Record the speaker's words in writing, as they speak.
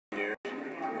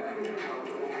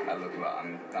I look about,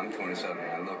 I'm 27,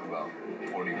 I look about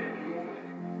 40.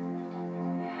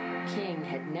 King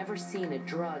had never seen a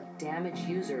drug damage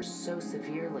users so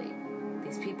severely.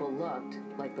 These people looked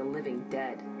like the living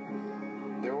dead.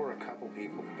 There were a couple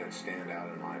people that stand out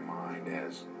in my mind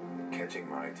as catching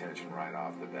my attention right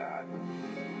off the bat.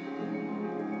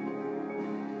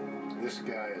 This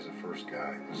guy is the first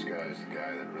guy. This guy is the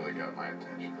guy that really got my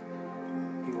attention.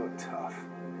 He looked tough.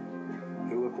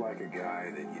 He looked like a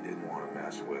guy that you didn't want to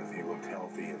mess with. He looked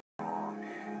healthy and strong.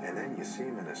 And then you see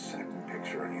him in his second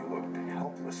picture and he looked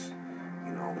helpless,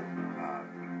 you know,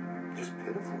 just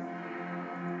pitiful.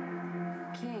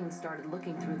 King started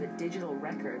looking through the digital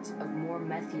records of more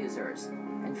meth users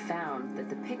and found that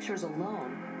the pictures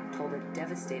alone told a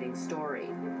devastating story.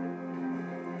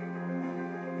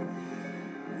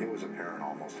 It was apparent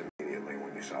almost immediately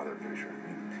when you saw their picture.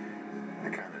 I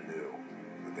kind of knew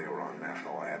that they were on meth.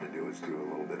 All I had to do was do a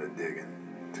little bit of digging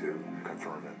to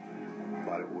confirm it.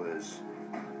 But it was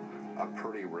a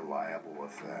pretty reliable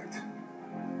effect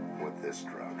with this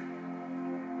drug.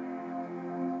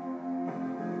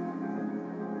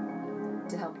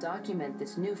 To help document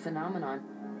this new phenomenon,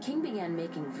 King began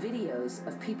making videos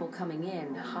of people coming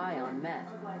in high on meth.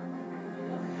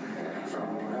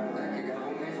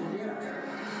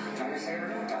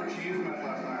 Did you use meth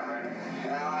last night, right?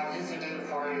 Well, I used the day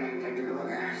before and I do it.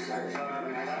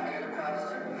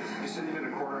 You said you did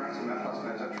a quarter ounce of meth last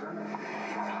night, is that true?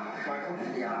 Michael?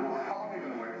 Yeah, How long have you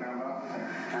been awake now, Bob?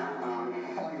 How long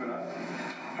have you been up?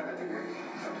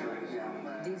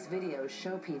 These videos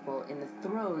show people in the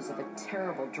throes of a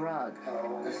terrible drug,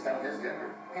 Oh, this stuff is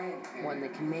different. one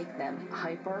that can make them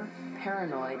hyper,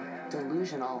 paranoid,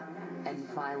 delusional, and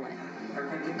violent.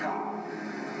 Perfectly calm.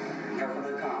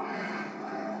 Perfectly calm.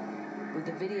 With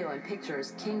the video and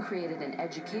pictures, King created an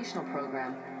educational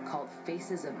program called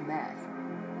Faces of Meth.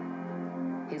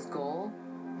 His goal?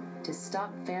 To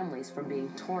stop families from being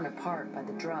torn apart by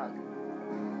the drug.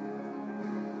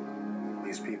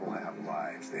 These people have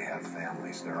lives. They have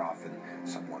families. They're often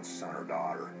someone's son or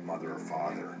daughter, mother or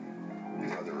father,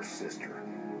 brother or sister.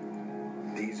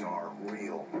 These are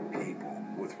real people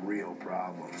with real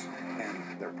problems,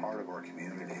 and they're part of our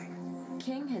community.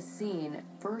 King has seen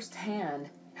firsthand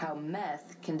how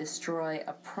meth can destroy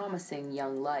a promising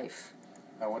young life.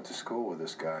 I went to school with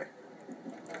this guy.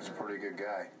 He's a pretty good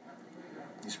guy.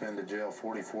 He's been to jail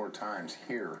 44 times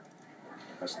here.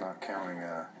 That's not counting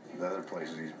the other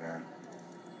places he's been.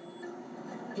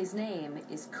 His name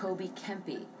is Kobe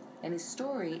Kempe, and his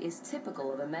story is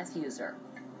typical of a meth user.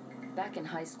 Back in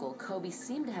high school, Kobe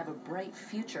seemed to have a bright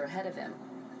future ahead of him,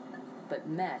 but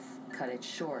meth cut it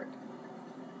short.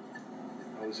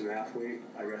 I was an athlete.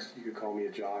 I guess you could call me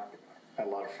a jock. I had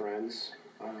a lot of friends.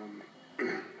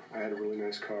 I had a really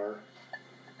nice car.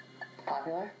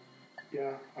 Popular?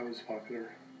 Yeah, I was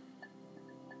popular.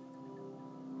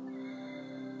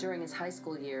 During his high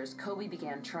school years, Kobe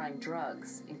began trying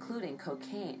drugs, including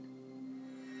cocaine.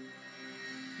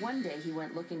 One day he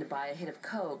went looking to buy a hit of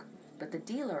coke, but the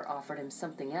dealer offered him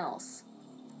something else.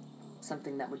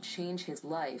 Something that would change his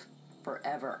life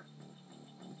forever.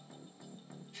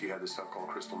 She had this stuff called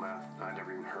crystal meth. I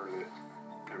never even heard of it.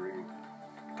 Never even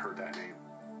heard that name.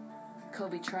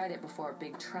 Kobe tried it before a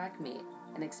big track meet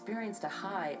and experienced a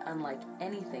high unlike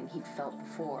anything he'd felt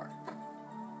before.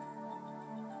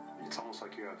 It's almost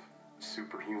like you have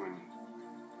superhuman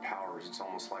powers. It's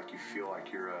almost like you feel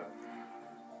like you're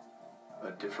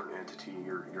a different entity.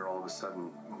 You're all of a sudden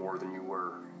more than you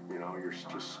were. You know, you're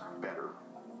just better.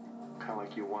 Kind of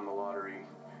like you won the lottery.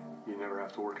 You never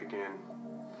have to work again.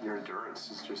 Your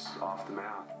endurance is just off the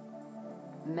map.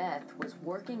 Meth was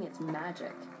working its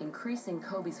magic, increasing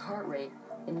Kobe's heart rate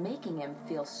and making him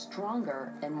feel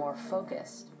stronger and more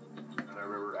focused. And I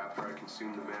remember after I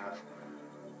consumed the meth,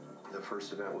 the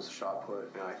first event was a shot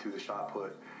put, and I threw the shot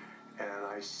put, and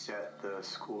I set the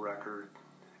school record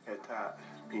at that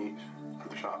meet for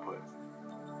the shot put.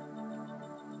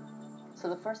 So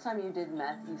the first time you did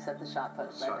meth, you set the shot put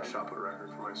record? Shot put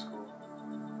record for my school.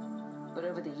 But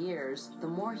over the years, the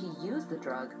more he used the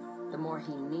drug, the more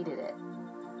he needed it.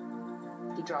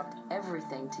 He dropped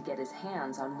everything to get his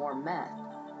hands on more meth.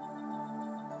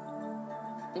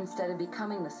 Instead of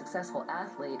becoming the successful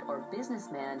athlete or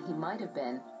businessman he might have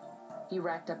been, he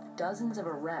racked up dozens of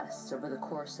arrests over the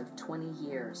course of 20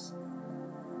 years.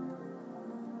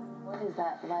 What is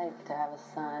that like to have a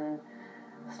son,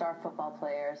 star football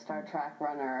player, star track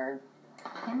runner?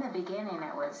 In the beginning,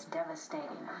 it was devastating.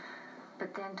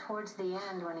 But then towards the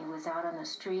end, when he was out on the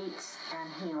streets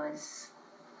and he was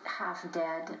half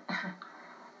dead,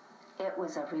 it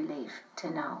was a relief to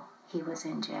know he was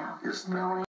in jail. Knowing